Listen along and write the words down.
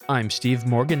I'm Steve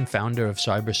Morgan, founder of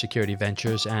Cybersecurity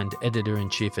Ventures and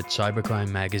editor-in-chief at Cybercrime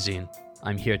Magazine.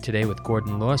 I'm here today with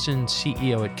Gordon Lawson,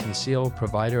 CEO at Conceal,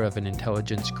 provider of an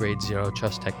intelligence-grade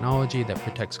zero-trust technology that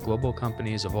protects global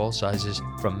companies of all sizes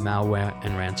from malware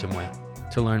and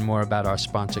ransomware. To learn more about our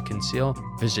sponsor Conceal,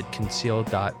 visit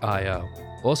conceal.io.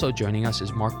 Also joining us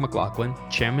is Mark McLaughlin,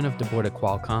 chairman of the board at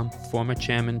Qualcomm, former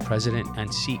chairman, president, and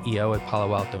CEO at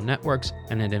Palo Alto Networks,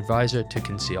 and an advisor to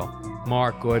Conceal.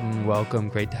 Mark, Gordon, welcome.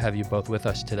 Great to have you both with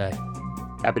us today.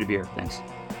 Happy to be here. Thanks.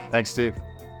 Thanks, Steve.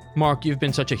 Mark, you've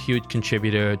been such a huge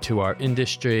contributor to our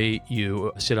industry.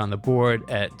 You sit on the board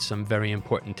at some very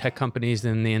important tech companies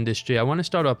in the industry. I want to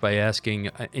start off by asking,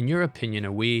 in your opinion,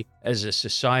 are we as a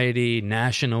society,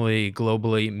 nationally,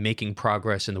 globally, making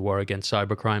progress in the war against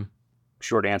cybercrime?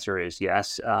 Short answer is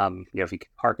yes. If you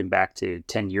harken back to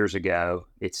 10 years ago,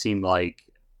 it seemed like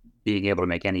being able to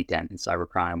make any dent in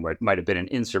cybercrime might have been an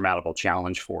insurmountable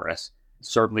challenge for us.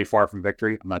 Certainly far from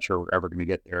victory. I'm not sure we're ever going to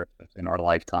get there in our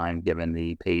lifetime, given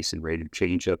the pace and rate of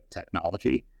change of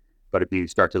technology. But if you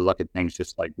start to look at things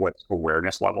just like what's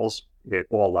awareness levels at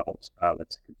all levels,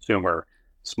 that's consumer,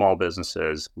 small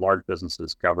businesses, large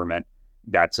businesses, government,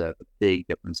 that's a big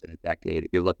difference in a decade.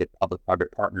 If you look at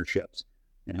public-private partnerships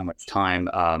and how much time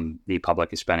the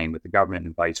public is spending with the government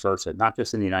and vice versa, not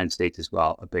just in the United States as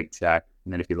well, a big check.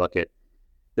 And then if you look at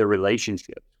the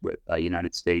relationships with the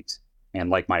United States and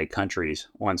like-minded countries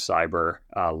on cyber,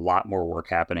 a lot more work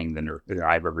happening than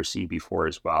I've ever seen before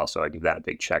as well. So I give that a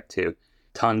big check too.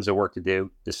 Tons of work to do.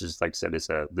 This is, like I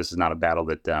said, this is not a battle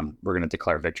that we're going to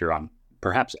declare victory on,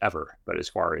 perhaps ever. But as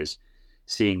far as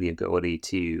seeing the ability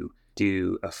to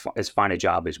do as fine a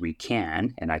job as we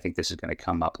can, and I think this is going to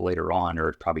come up later on, or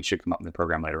it probably should come up in the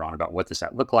program later on, about what does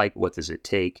that look like? What does it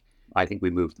take? I think we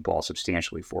moved the ball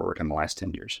substantially forward in the last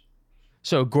 10 years.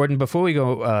 So, Gordon, before we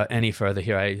go any further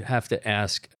here, I have to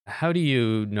ask, how do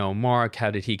you know Mark?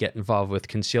 How did he get involved with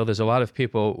Conceal? There's a lot of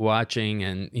people watching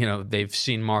and, they've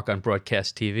seen Mark on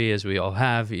broadcast TV, as we all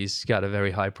have. He's got a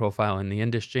very high profile in the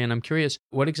industry. And I'm curious,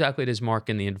 what exactly does Mark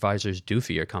and the advisors do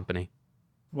for your company?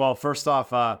 Well, first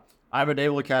off, I'm a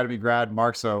Naval Academy grad.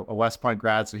 Mark's a West Point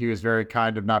grad, so he was very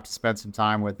kind enough to spend some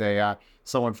time with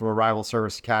someone from a rival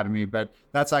service academy. But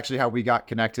that's actually how we got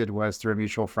connected, was through a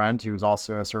mutual friend who was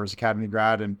also a service academy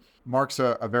grad. And Mark's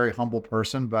a very humble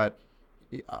person, but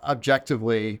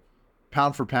objectively,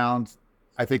 pound for pound,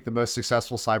 I think the most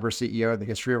successful cyber CEO in the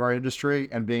history of our industry.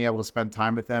 And being able to spend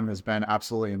time with him has been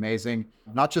absolutely amazing,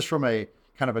 not just from a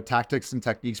kind of a tactics and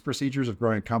techniques procedures of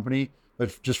growing a company,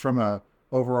 but just from a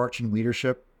overarching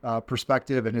leadership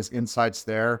perspective. And his insights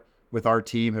there with our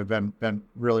team have been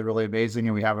really, really amazing.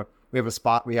 And we have a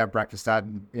spot we have breakfast at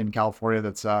in California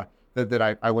that's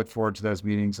that I look forward to those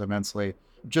meetings immensely.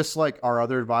 Just like our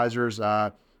other advisors,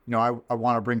 I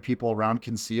want to bring people around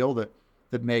Conceal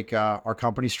that make our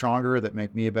company stronger, that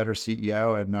make me a better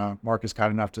CEO. And Mark is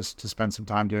kind enough to spend some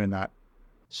time doing that.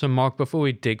 So, Mark, before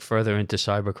we dig further into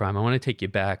cybercrime, I want to take you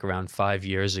back around 5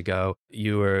 years ago.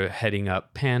 You were heading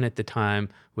up PAN at the time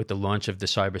with the launch of the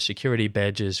cybersecurity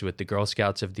badges with the Girl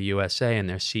Scouts of the USA and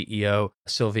their CEO,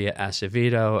 Sylvia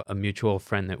Acevedo, a mutual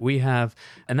friend that we have.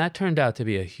 And that turned out to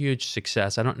be a huge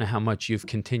success. I don't know how much you've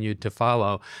continued to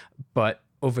follow, but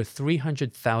over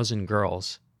 300,000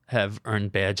 girls have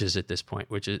earned badges at this point,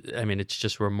 which is, it's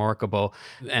just remarkable.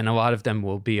 And a lot of them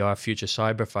will be our future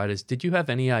cyber fighters. Did you have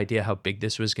any idea how big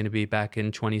this was going to be back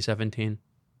in 2017?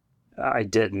 I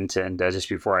didn't. And just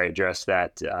before I address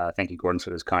that, thank you, Gordon, for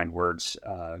those kind words.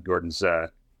 Gordon's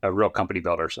a real company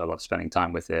builder, so I love spending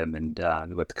time with him, and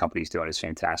what the company's doing is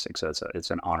fantastic. So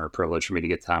it's an honor, privilege for me to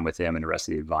get time with him and the rest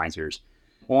of the advisors.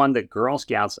 On the Girl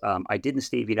Scouts, I didn't,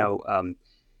 Steve,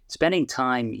 spending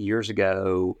time years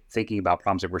ago thinking about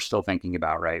problems that we're still thinking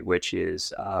about, right? Which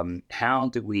is how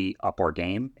do we up our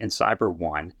game in cyber?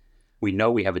 One, we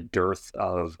know we have a dearth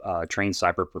of trained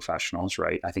cyber professionals,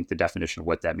 right? I think the definition of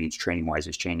what that means training-wise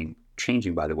is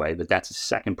changing, by the way, but that's the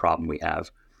second problem we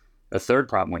have. A third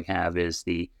problem we have is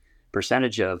the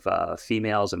percentage of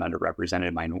females and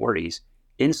underrepresented minorities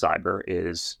in cyber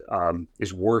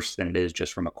is worse than it is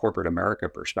just from a corporate America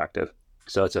perspective.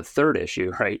 So it's a third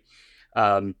issue, right?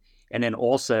 And then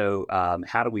also,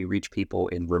 how do we reach people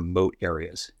in remote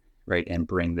areas, right, and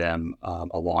bring them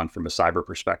along from a cyber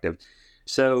perspective?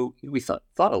 So we thought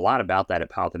a lot about that at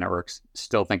Palo Alto Networks,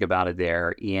 still think about it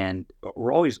there. And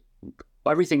we're always,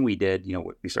 everything we did,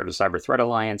 we started the Cyber Threat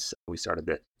Alliance, we started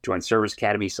the Joint Service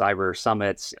Academy Cyber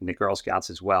Summits, and the Girl Scouts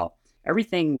as well.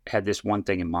 Everything had this one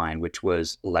thing in mind, which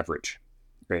was leverage,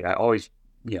 right? I always,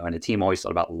 and the team always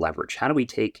thought about leverage. How do we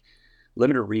take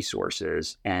limited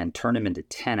resources and turn them into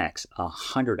 10x,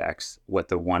 100x what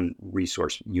the one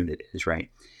resource unit is, right?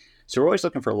 So we're always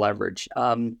looking for leverage.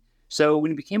 So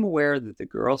when we became aware that the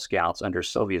Girl Scouts under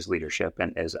Sylvia's leadership,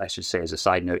 and as I should say, as a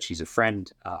side note, she's a friend.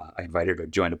 I invited her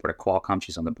to join the board of Qualcomm.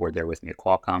 She's on the board there with me at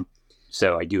Qualcomm.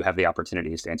 So I do have the opportunity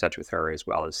to stay in touch with her as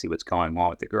well as see what's going on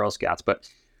with the Girl Scouts. But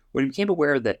when we became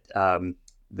aware that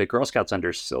the Girl Scouts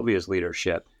under Sylvia's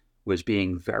leadership was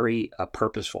being very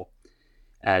purposeful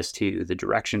as to the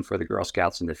direction for the Girl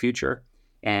Scouts in the future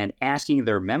and asking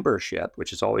their membership,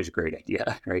 which is always a great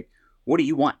idea, right? What do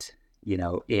you want?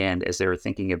 And as they were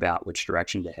thinking about which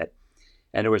direction to head.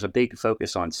 And there was a big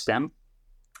focus on STEM,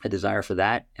 a desire for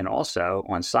that, and also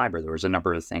on cyber. There was a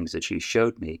number of things that she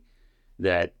showed me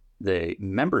that the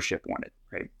membership wanted,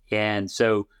 right? And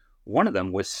so one of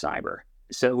them was cyber.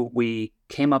 So we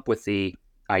came up with the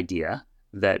idea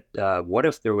that what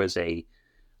if there was a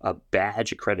badge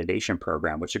accreditation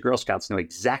program, which the Girl Scouts know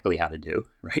exactly how to do,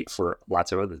 right, for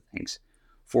lots of other things,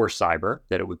 for cyber,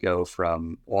 that it would go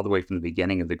from all the way from the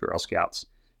beginning of the Girl Scouts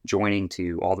joining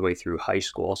to all the way through high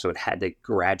school. So it had to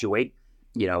graduate,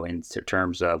 in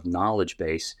terms of knowledge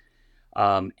base.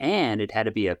 And it had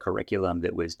to be a curriculum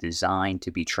that was designed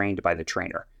to be trained by the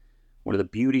trainer. One of the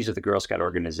beauties of the Girl Scout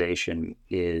organization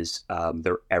is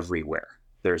they're everywhere.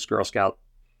 There's Girl Scout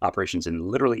operations in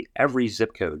literally every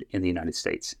zip code in the United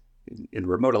States, in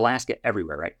remote Alaska,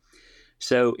 everywhere, right?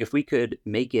 So if we could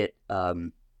make it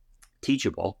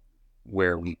teachable,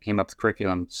 where we came up with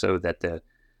curriculum so that the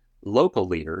local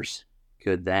leaders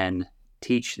could then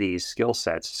teach these skill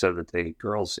sets so that the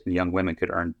girls and young women could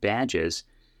earn badges,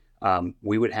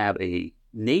 we would have a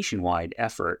nationwide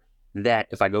effort that,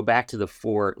 if I go back to the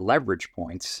 4 leverage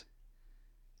points,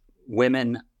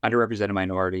 women, underrepresented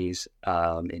minorities,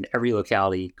 in every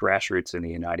locality, grassroots in the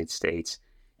United States,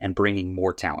 and bringing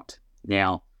more talent.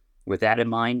 Now, with that in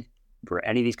mind, for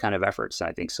any of these kind of efforts,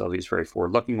 I think Sylvia's very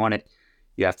forward-looking on it.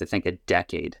 You have to think a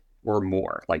decade or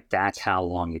more. Like, that's how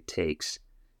long it takes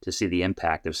to see the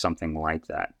impact of something like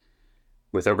that.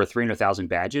 With over 300,000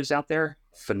 badges out there,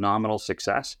 phenomenal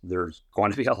success. There's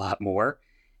going to be a lot more.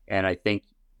 And I think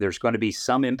there's going to be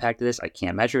some impact of this. I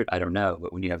can't measure it. I don't know.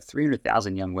 But when you have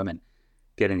 300,000 young women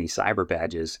getting these cyber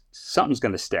badges, something's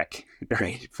going to stick,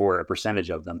 right, for a percentage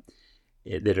of them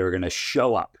that are going to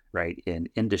show up, right, in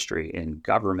industry, in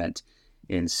government,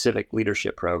 in civic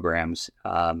leadership programs,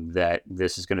 that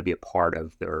this is going to be a part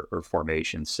of their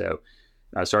formation. So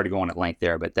sorry to go on at length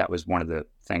there, but that was one of the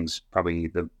things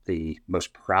probably the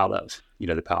most proud of,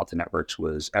 the Palo Alto Networks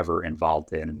was ever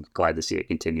involved in, and glad to see it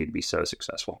continue to be so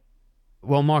successful.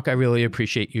 Well, Mark, I really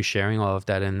appreciate you sharing all of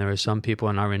that. And there are some people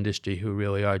in our industry who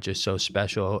really are just so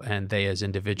special, and they as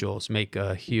individuals make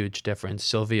a huge difference.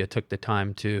 Sylvia took the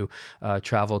time to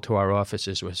travel to our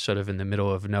offices. We're sort of in the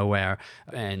middle of nowhere.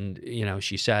 And,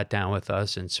 she sat down with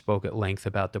us and spoke at length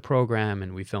about the program,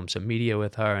 and we filmed some media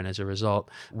with her. And as a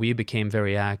result, we became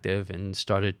very active and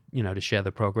started, to share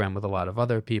the program with a lot of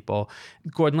other people.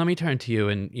 Gordon, let me turn to you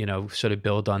and, sort of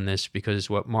build on this, because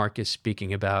what Mark is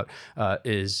speaking about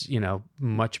is,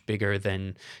 much bigger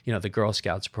than, the Girl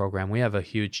Scouts program. We have a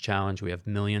huge challenge. We have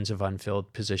millions of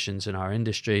unfilled positions in our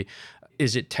industry.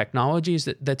 Is it technologies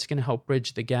that's going to help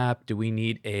bridge the gap? Do we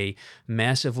need a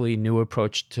massively new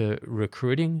approach to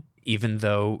recruiting, even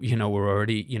though, we're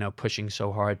already, pushing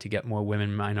so hard to get more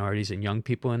women, minorities, and young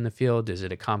people in the field? Is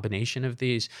it a combination of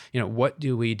these? What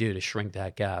do we do to shrink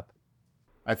that gap?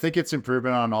 I think it's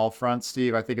improvement on all fronts,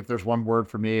 Steve. I think if there's one word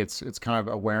for me, it's kind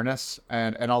of awareness.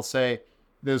 And I'll say,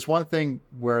 there's one thing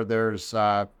where there's,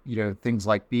 things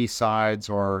like B-sides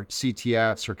or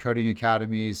CTFs or coding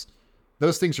academies.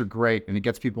 Those things are great, and it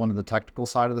gets people into the technical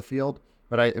side of the field.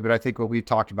 But I think what we've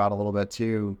talked about a little bit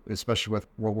too, especially with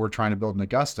what we're trying to build in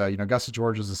Augusta, Augusta,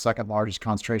 Georgia is the second largest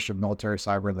concentration of military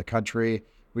cyber in the country.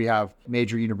 We have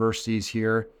major universities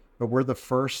here, but we're the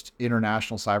first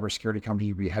international cybersecurity company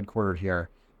to be headquartered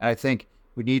here. And I think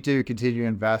we need to continue to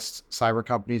invest cyber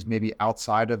companies maybe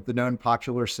outside of the known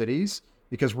popular cities,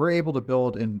 because we're able to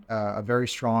build in a very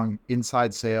strong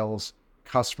inside sales,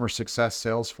 customer success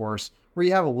sales force, where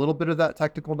you have a little bit of that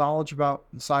technical knowledge about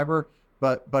cyber,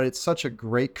 but it's such a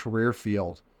great career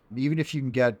field. Even if you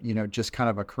can get, just kind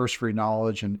of a cursory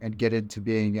knowledge and get into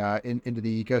being into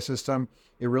the ecosystem,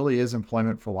 it really is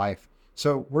employment for life.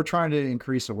 So we're trying to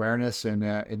increase awareness in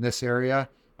this area.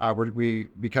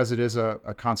 Because it is a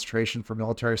concentration for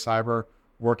military cyber,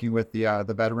 working with the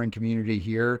veteran community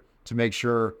here to make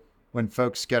sure when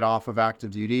folks get off of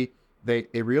active duty, they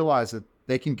realize that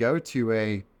they can go to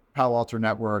a Palo Alto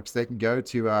Networks, they can go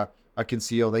to a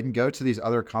Conceal, they can go to these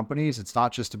other companies. It's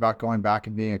not just about going back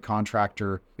and being a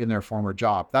contractor in their former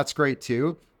job. That's great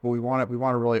too, but we want to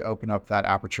really open up that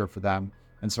aperture for them.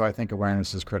 And so I think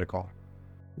awareness is critical.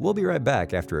 We'll be right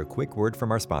back after a quick word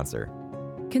from our sponsor.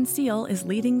 Conceal is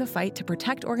leading the fight to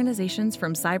protect organizations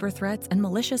from cyber threats and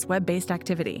malicious web-based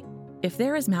activity. If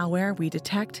there is malware, we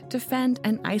detect, defend,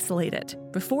 and isolate it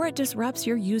before it disrupts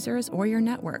your users or your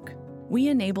network. We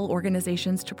enable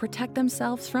organizations to protect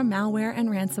themselves from malware and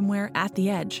ransomware at the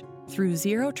edge through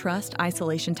zero-trust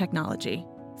isolation technology.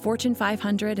 Fortune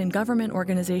 500 and government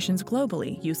organizations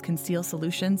globally use Conceal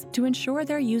solutions to ensure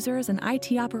their users and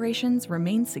IT operations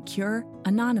remain secure,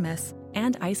 anonymous,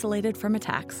 and isolated from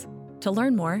attacks. To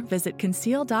learn more, visit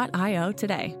conceal.io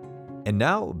today. And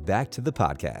now, back to the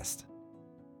podcast.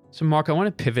 So, Mark, I want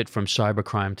to pivot from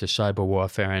cybercrime to cyber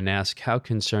warfare and ask how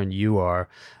concerned you are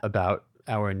about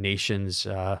our nation's,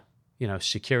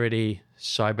 security,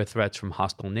 cyber threats from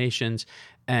hostile nations.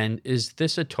 And is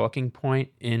this a talking point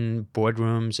in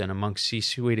boardrooms and amongst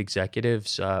C-suite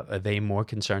executives? Are they more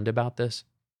concerned about this?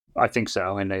 I think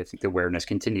so. And I think the awareness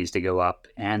continues to go up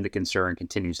and the concern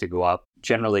continues to go up.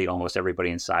 Generally, almost everybody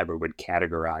in cyber would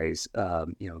categorize,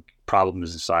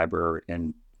 problems in cyber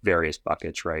in various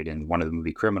buckets, right? And one of them would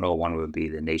be criminal, one would be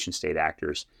the nation state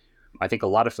actors. I think a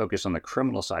lot of focus on the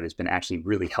criminal side has been actually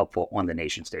really helpful on the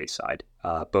nation state side,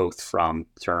 both from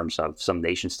terms of some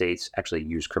nation states actually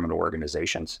use criminal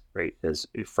organizations, right, as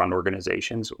front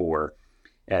organizations or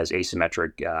as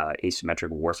asymmetric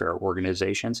warfare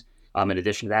organizations. In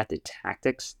addition to that, the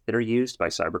tactics that are used by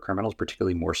cyber criminals,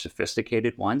 particularly more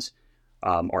sophisticated ones,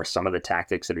 are some of the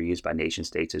tactics that are used by nation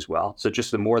states as well. So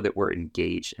just the more that we're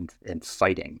engaged in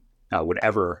fighting,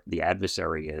 whatever the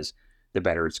adversary is, the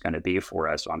better it's going to be for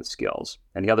us on the skills.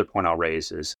 And the other point I'll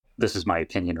raise is, this is my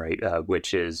opinion, right,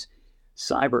 which is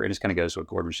cyber, and it's kind of goes to what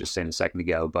Gordon was just saying a second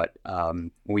ago, but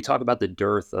when we talk about the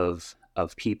dearth of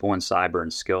people in cyber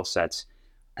and skill sets,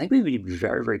 I think we need to be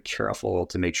very, very careful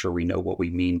to make sure we know what we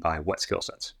mean by what skill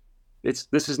sets.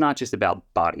 This is not just about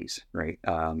bodies, right?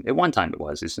 At one time it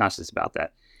was. It's not just about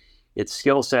that. It's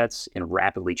skill sets in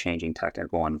rapidly changing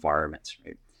technical environments,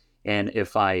 right? And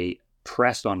if I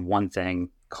pressed on one thing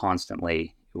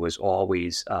constantly, it was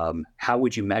always, how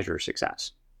would you measure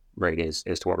success, right? As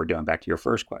to what we're doing, back to your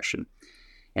first question.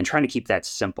 And trying to keep that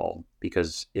simple,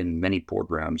 because in many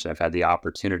boardrooms, I've had the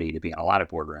opportunity to be in a lot of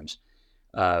boardrooms,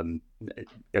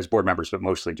 as board members, but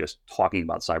mostly just talking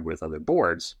about cyber with other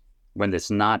boards, when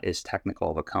it's not as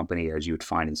technical of a company as you would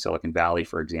find in Silicon Valley,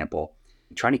 for example,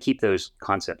 trying to keep those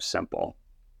concepts simple.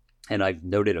 And I've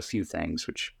noted a few things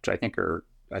which I think are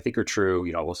true.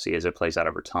 We'll see as it plays out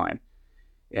over time.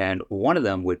 And one of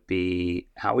them would be,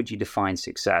 how would you define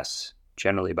success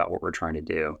generally about what we're trying to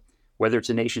do, whether it's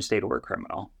a nation state or a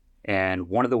criminal? And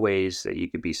one of the ways that you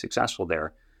could be successful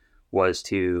there was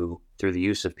through the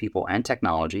use of people and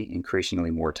technology,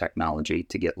 increasingly more technology,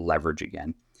 to get leverage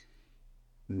again,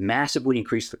 massively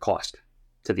increase the cost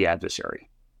to the adversary,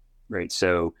 right?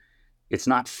 So it's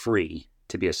not free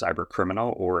to be a cyber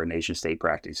criminal or a nation state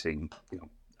practicing,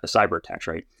 a cyber attack,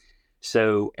 right?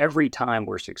 So every time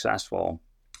we're successful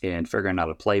in figuring out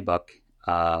a playbook,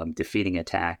 defeating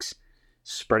attacks,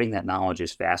 spreading that knowledge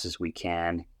as fast as we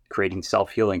can, creating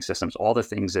self-healing systems, all the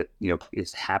things that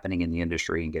is happening in the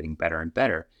industry and getting better and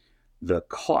better, the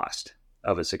cost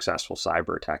of a successful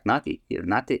cyber attack, not the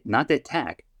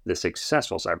attack, the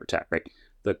successful cyber attack, right?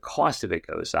 The cost of it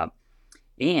goes up,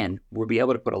 and we'll be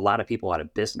able to put a lot of people out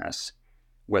of business,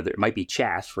 whether it might be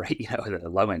chaff, right? The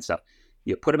low end stuff.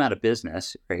 You put them out of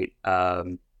business, right?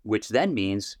 Which then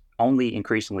means only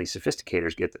increasingly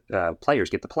sophisticated players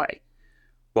get to play.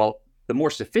 Well, the more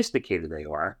sophisticated they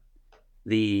are,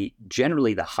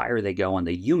 generally the higher they go on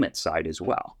the human side as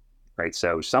well, right?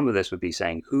 So some of this would be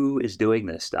saying, who is doing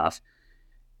this stuff?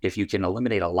 If you can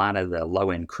eliminate a lot of the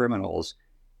low-end criminals,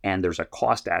 and there's a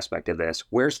cost aspect of this,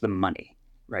 where's the money,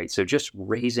 right? So just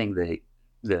raising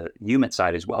the human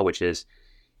side as well, which is,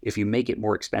 if you make it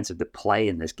more expensive to play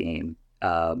in this game,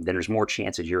 then there's more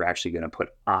chances you're actually going to put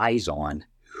eyes on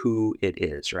who it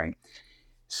is, right?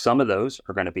 Some of those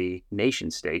are going to be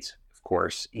nation states, of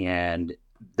course, and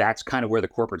that's kind of where the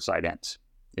corporate side ends,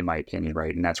 in my opinion,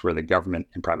 right? And that's where the government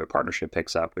and private partnership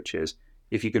picks up, which is,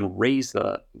 if you can raise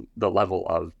the level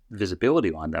of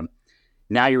visibility on them,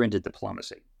 now you're into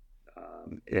diplomacy,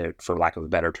 for lack of a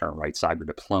better term, right? Cyber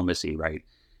diplomacy, right?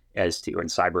 And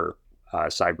cyber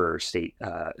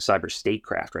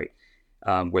statecraft, right?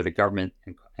 Where the government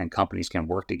and companies can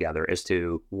work together as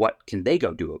to what can they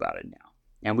go do about it now.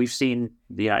 And we've seen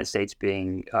the United States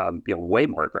being way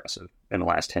more aggressive in the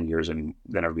last 10 years than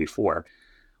ever before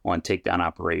on takedown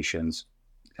operations,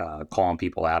 calling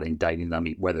people out, indicting them,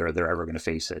 whether they're ever going to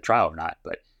face a trial or not,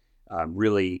 but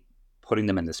really putting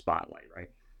them in the spotlight, right?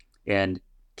 And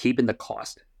keeping the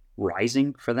cost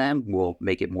rising for them will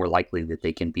make it more likely that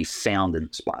they can be found in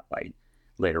the spotlight.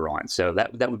 later on. So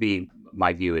that would be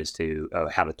my view as to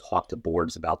how to talk to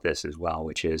boards about this as well,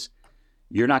 which is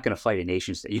you're not going to fight a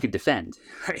nation state. You can defend,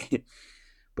 right?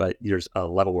 But there's a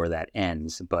level where that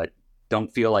ends. But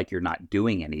don't feel like you're not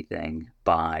doing anything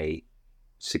by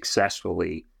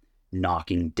successfully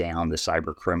knocking down the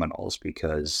cyber criminals,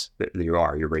 because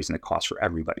you're raising the cost for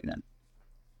everybody then.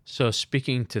 So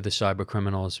speaking to the cyber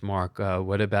criminals, Mark,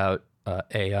 what about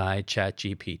AI,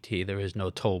 ChatGPT? There is no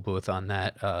toll booth on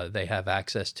that. They have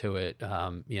access to it.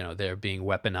 They're being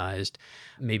weaponized.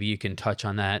 Maybe you can touch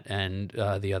on that and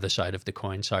the other side of the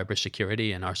coin,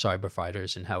 cybersecurity and our cyber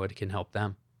fighters and how it can help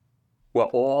them. Well,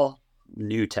 all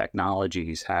new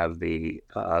technologies have the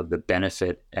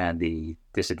benefit and the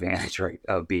disadvantage, right,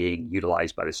 of being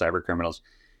utilized by the cyber criminals.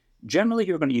 Generally,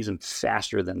 you're going to use them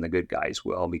faster than the good guys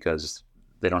will because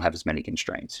they don't have as many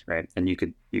constraints, right? And you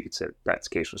could say that's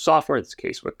the case with software, it's the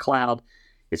case with cloud,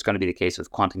 it's going to be the case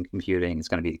with quantum computing, it's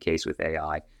going to be the case with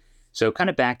AI. So kind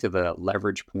of back to the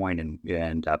leverage point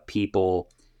and people,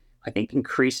 I think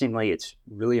increasingly it's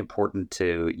really important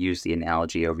to use the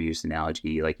analogy, overuse the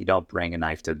analogy, like you don't bring a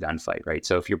knife to a gunfight, right?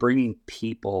 So if you're bringing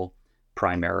people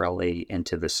primarily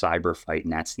into the cyber fight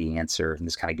and that's the answer, and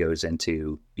this kind of goes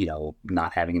into,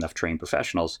 not having enough trained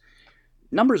professionals,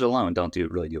 numbers alone don't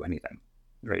really do anything.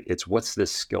 Right? It's what's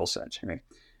this skill set, right?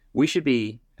 We should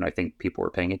be, and I think people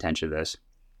are paying attention to this,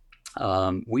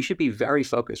 we should be very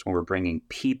focused when we're bringing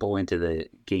people into the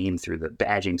game through the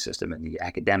badging system and the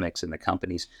academics and the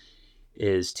companies,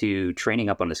 is to training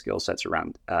up on the skill sets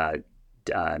around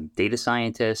data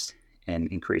scientists and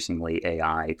increasingly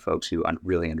AI folks who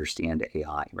really understand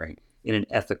AI, right? In an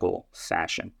ethical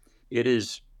fashion. It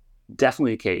is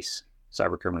definitely a case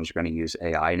cyber criminals are going to use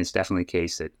AI, and it's definitely a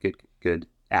case that good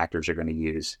actors are going to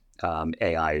use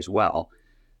AI as well.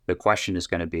 The question is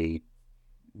going to be,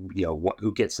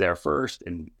 who gets there first,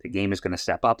 and the game is going to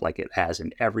step up like it has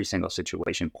in every single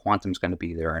situation. Quantum's going to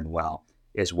be there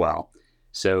as well.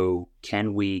 So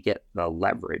can we get the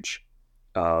leverage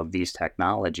of these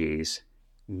technologies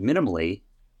minimally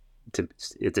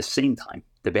at the same time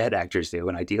the bad actors do,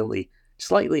 and ideally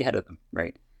slightly ahead of them,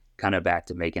 right? Kind of back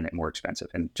to making it more expensive.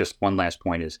 And just one last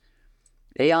point is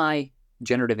AI,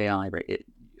 generative AI, right?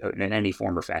 In any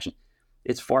form or fashion,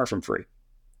 it's far from free.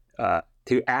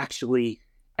 To actually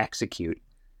execute,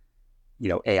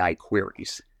 AI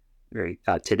queries, right?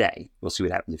 Today, we'll see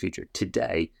what happens in the future.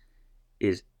 Today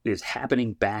is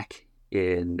happening back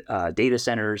in data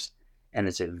centers, and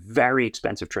it's a very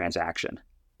expensive transaction.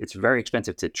 It's very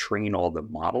expensive to train all the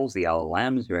models, the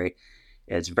LLMs, right?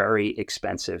 It's very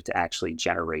expensive to actually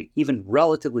generate even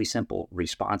relatively simple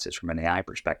responses from an AI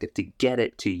perspective to get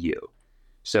it to you.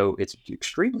 So it's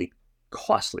extremely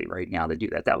costly right now to do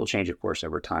that. That will change, of course,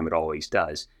 over time. It always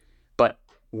does. But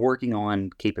working on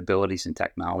capabilities and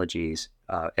technologies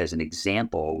as an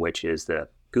example, which is the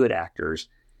good actors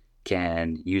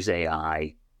can use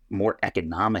AI more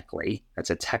economically.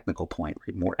 That's a technical point,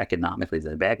 right? More economically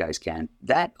than the bad guys can.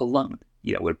 That alone,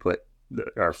 would put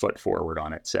our foot forward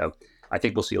on it. So I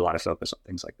think we'll see a lot of focus on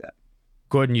things like that.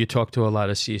 Gordon, you talk to a lot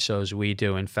of CISOs. We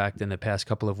do. In fact, in the past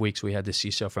couple of weeks, we had the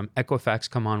CISO from Equifax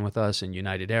come on with us and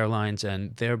United Airlines,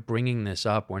 and they're bringing this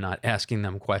up. We're not asking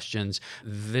them questions.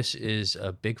 This is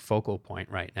a big focal point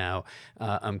right now.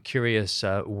 I'm curious,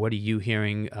 what are you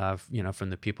hearing, from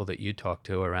the people that you talk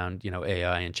to around,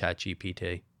 AI and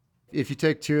ChatGPT? If you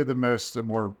take two of the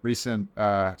more recent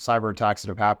cyber attacks that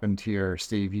have happened here,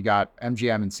 Steve, you got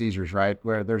MGM and Caesars, right?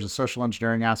 Where there's a social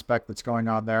engineering aspect that's going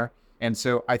on there. And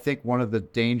so I think one of the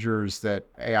dangers that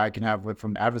AI can have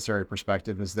from an adversary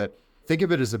perspective is that think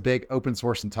of it as a big open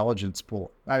source intelligence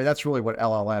pool. I mean, that's really what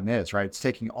LLM is, right? It's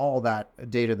taking all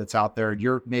that data that's out there.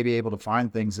 You're maybe able to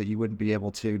find things that you wouldn't be able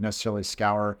to necessarily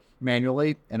scour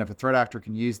manually. And if a threat actor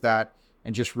can use that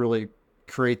and just really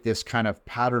create this kind of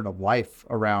pattern of life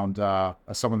around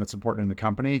someone that's important in the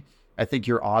company, I think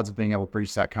your odds of being able to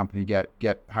breach that company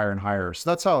get higher and higher. So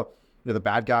that's how the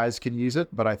bad guys can use it.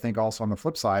 But I think also on the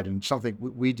flip side, and something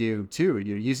we do too,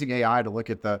 using AI to look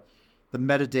at the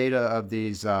metadata of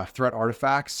these threat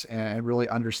artifacts and really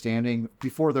understanding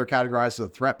before they're categorized as a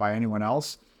threat by anyone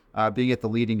else, being at the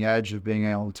leading edge of being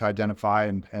able to identify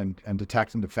and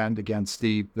detect and defend against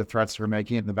the threats that are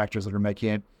making it and the vectors that are making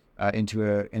it into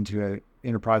a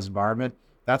enterprise environment.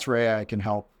 That's where AI can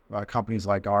help companies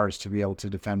like ours to be able to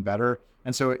defend better.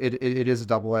 And so it is a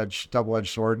double-edged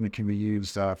sword, and it can be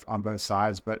used on both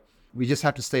sides. But we just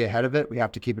have to stay ahead of it. We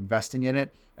have to keep investing in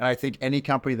it. And I think any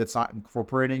company that's not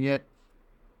incorporating it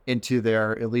into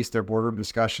at least their boardroom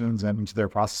discussions and into their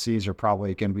processes are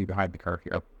probably going to be behind the curve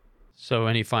here. So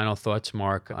any final thoughts,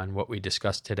 Mark, on what we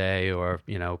discussed today or,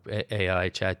 AI,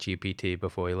 ChatGPT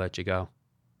before we let you go?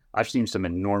 I've seen some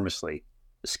enormously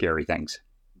scary things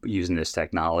using this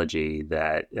technology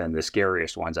and the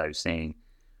scariest ones I've seen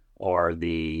are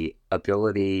the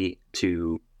ability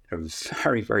to, in a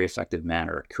very, very effective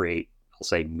manner, create, I'll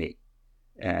say, me,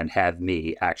 and have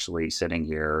me actually sitting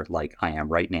here like I am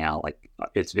right now. Like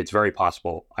it's very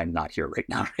possible I'm not here right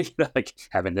now, right? Like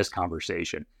having this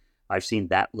conversation. I've seen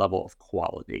that level of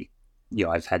quality.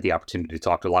 I've had the opportunity to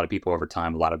talk to a lot of people over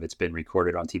time. A lot of it's been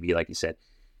recorded on TV, like you said.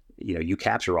 You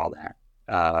capture all that.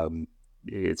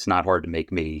 It's not hard to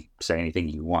make me say anything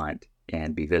you want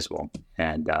and be visible.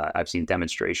 And I've seen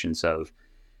demonstrations of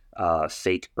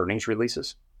fake earnings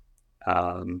releases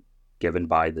given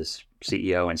by this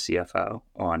CEO and CFO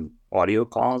on audio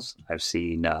calls. I've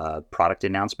seen product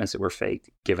announcements that were faked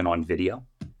given on video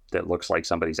that looks like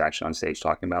somebody's actually on stage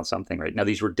talking about something, right? Now,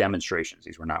 these were demonstrations.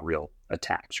 These were not real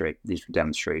attacks, right? These were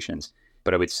demonstrations.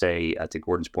 But I would say, to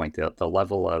Gordon's point, the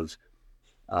level of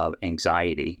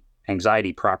anxiety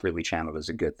properly channeled is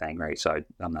a good thing, right? So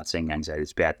I'm not saying anxiety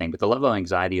is a bad thing, but the level of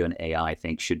anxiety on AI, I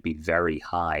think, should be very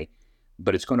high,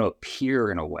 but it's going to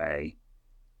appear in a way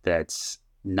that's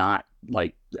not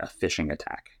like a phishing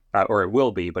attack, or it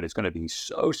will be, but it's going to be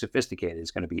so sophisticated.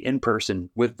 It's going to be in person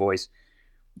with voice,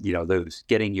 those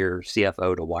getting your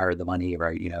CFO to wire the money,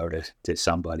 right, to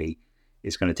somebody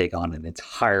is going to take on an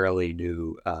entirely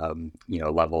new,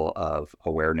 level of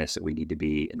awareness that we need to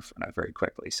be in front of very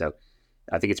quickly. So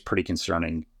I think it's pretty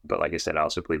concerning, but like I said, I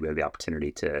also believe we have the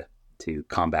opportunity to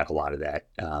combat a lot of that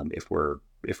if we're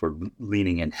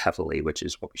leaning in heavily, which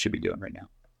is what we should be doing right now.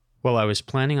 Well, I was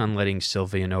planning on letting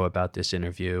Sylvia know about this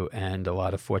interview and a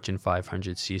lot of Fortune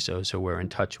 500 CISOs who we're in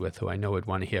touch with who I know would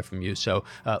want to hear from you. So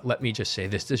let me just say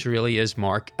this. This really is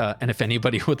Mark. And if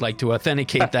anybody would like to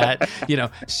authenticate that,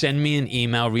 send me an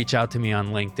email, reach out to me on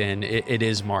LinkedIn. It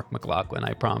is Mark McLaughlin,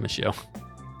 I promise you.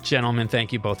 Gentlemen,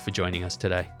 thank you both for joining us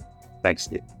today. Thanks,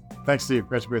 Steve. Thanks, Steve.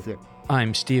 Great to be with you.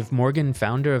 I'm Steve Morgan,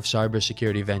 founder of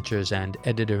Cybersecurity Ventures and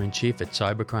editor-in-chief at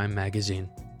Cybercrime Magazine.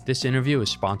 This interview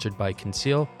is sponsored by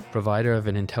Conceal, provider of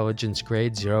an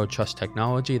intelligence-grade zero-trust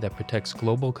technology that protects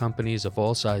global companies of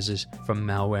all sizes from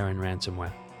malware and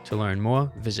ransomware. To learn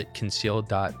more, visit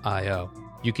conceal.io.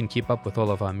 You can keep up with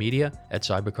all of our media at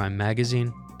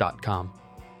cybercrimemagazine.com.